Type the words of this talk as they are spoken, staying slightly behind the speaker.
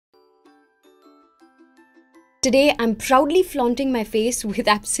Today, I'm proudly flaunting my face with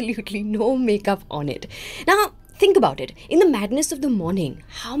absolutely no makeup on it. Now, think about it. In the madness of the morning,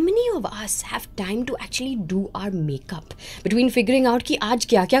 how many of us have time to actually do our makeup? Between figuring out कि आज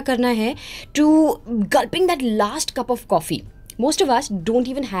क्या क्या करना है to gulping that last cup of coffee. Most of us don't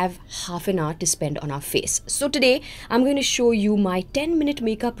even have half an hour to spend on our face. So today, I'm going to show you my 10-minute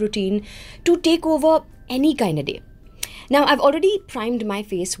makeup routine to take over any kind of day. Now, I've already primed my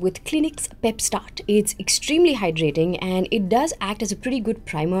face with Clinique's Pep Start. It's extremely hydrating and it does act as a pretty good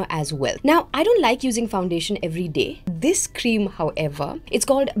primer as well. Now, I don't like using foundation every day. This cream, however, it's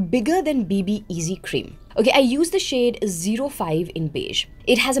called Bigger Than BB Easy Cream. Okay, I use the shade 05 in beige.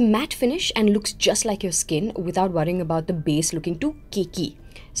 It has a matte finish and looks just like your skin without worrying about the base looking too cakey.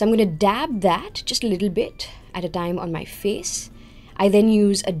 So I'm going to dab that just a little bit at a time on my face. I then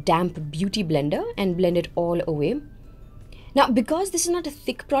use a damp beauty blender and blend it all away. Now, because this is not a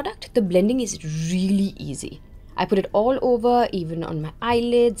thick product, the blending is really easy. I put it all over, even on my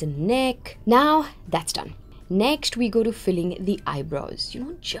eyelids and neck. Now, that's done. Next, we go to filling the eyebrows. You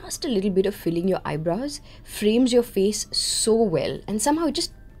know, just a little bit of filling your eyebrows frames your face so well and somehow it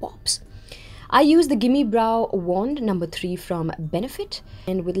just pops. I use the Gimme Brow Wand number 3 from Benefit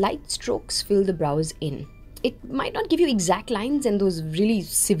and with light strokes fill the brows in. It might not give you exact lines and those really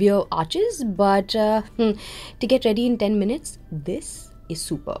severe arches, but to get ready in 10 minutes, this is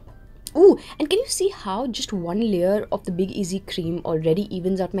superb. Ooh, and can you see how just one layer of the Big Easy cream already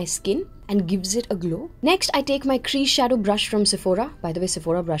evens out my skin and gives it a glow? Next, I take my crease shadow brush from Sephora. By the way,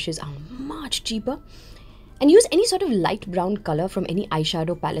 Sephora brushes are much cheaper. And use any sort of light brown color from any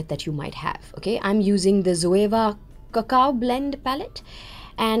eyeshadow palette that you might have. Okay, I'm using the Zoeva Cacao Blend palette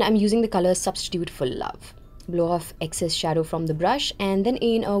and I'm using the color Substitute for Love. Blow off excess shadow from the brush and then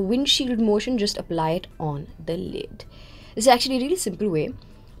in a windshield motion just apply it on the lid. This is actually a really simple way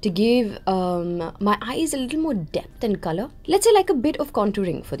to give my eyes a little more depth and color. Let's say like a bit of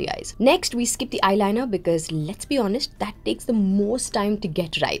contouring for the eyes. Next, we skip the eyeliner because let's be honest, that takes the most time to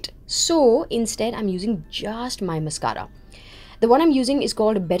get right. So instead, I'm using just my mascara. The one I'm using is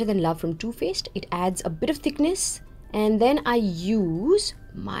called Better Than Love from Too Faced. It adds a bit of thickness and then I use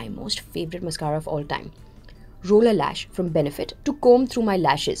my most favorite mascara of all time, Roller Lash from Benefit, to comb through my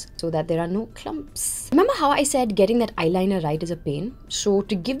lashes so that there are no clumps. Remember how I said getting that eyeliner right is a pain? So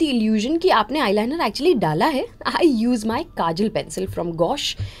to give the illusion कि आपने eyeliner actually डाला है, I use my Kajal pencil from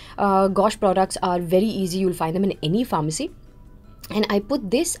Gosh. Gosh products are very easy. You'll find them in any pharmacy. And I put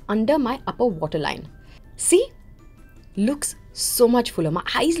this under my upper waterline. See? Looks so much fuller. My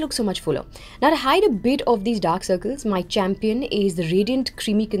eyes look so much fuller. Now to hide a bit of these dark circles, my champion is the Radiant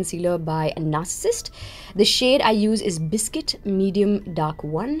Creamy Concealer by Narcissist. The shade I use is Biscuit Medium Dark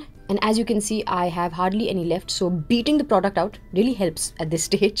 1. And as you can see, I have hardly any left, so beating the product out really helps at this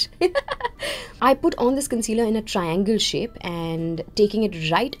stage. I put on this concealer in a triangle shape and taking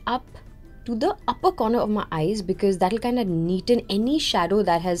it right up to the upper corner of my eyes because that'll kind of neaten any shadow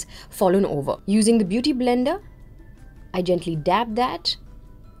that has fallen over. Using the beauty blender, I gently dab that.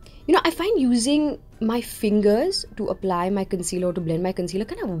 You know, I find using my fingers to apply my concealer, to blend my concealer,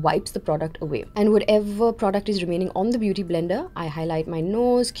 kind of wipes the product away. And whatever product is remaining on the beauty blender, I highlight my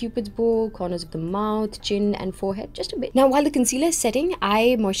nose, cupid's bow, corners of the mouth, chin and forehead just a bit. Now, while the concealer is setting,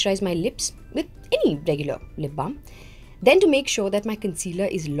 I moisturize my lips with any regular lip balm. Then to make sure that my concealer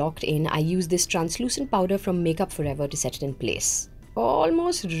is locked in, I use this translucent powder from Makeup Forever to set it in place.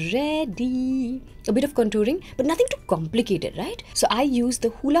 Almost ready. A bit of contouring, but nothing too complicated, right? So I use the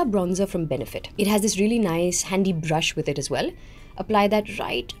Hoola bronzer from Benefit. It has this really nice handy brush with it as well. Apply that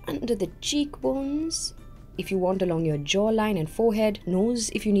right under the cheekbones. If you want along your jawline and forehead, nose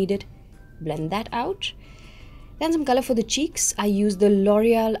if you need it. Blend that out. Then some color for the cheeks. I use the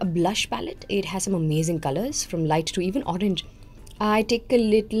L'Oreal blush palette. It has some amazing colors from light to even orange. I take a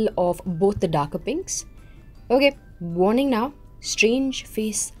little of both the darker pinks. Okay, warning now. Strange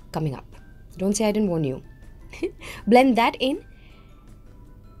face coming up. Don't say I didn't warn you. Blend that in.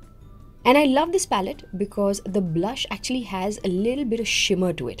 And I love this palette because the blush actually has a little bit of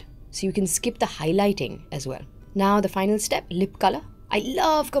shimmer to it. So you can skip the highlighting as well. Now the final step, lip color. I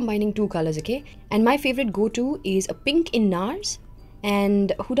love combining two colors, okay? And my favorite go-to is a pink in NARS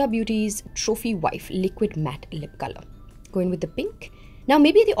and Huda Beauty's Trophy Wife Liquid Matte Lip Color. Go in with the pink. Now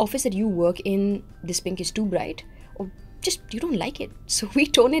maybe the office that you work in, this pink is too bright, or just you don't like it. So we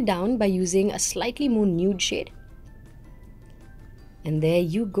tone it down by using a slightly more nude shade. And there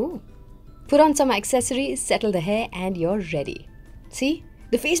you go. Put on some accessories, settle the hair, and you're ready. See?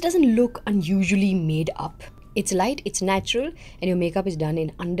 The face doesn't look unusually made up. It's light, it's natural, and your makeup is done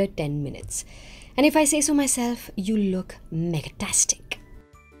in under 10 minutes. And if I say so myself, you look megatastic.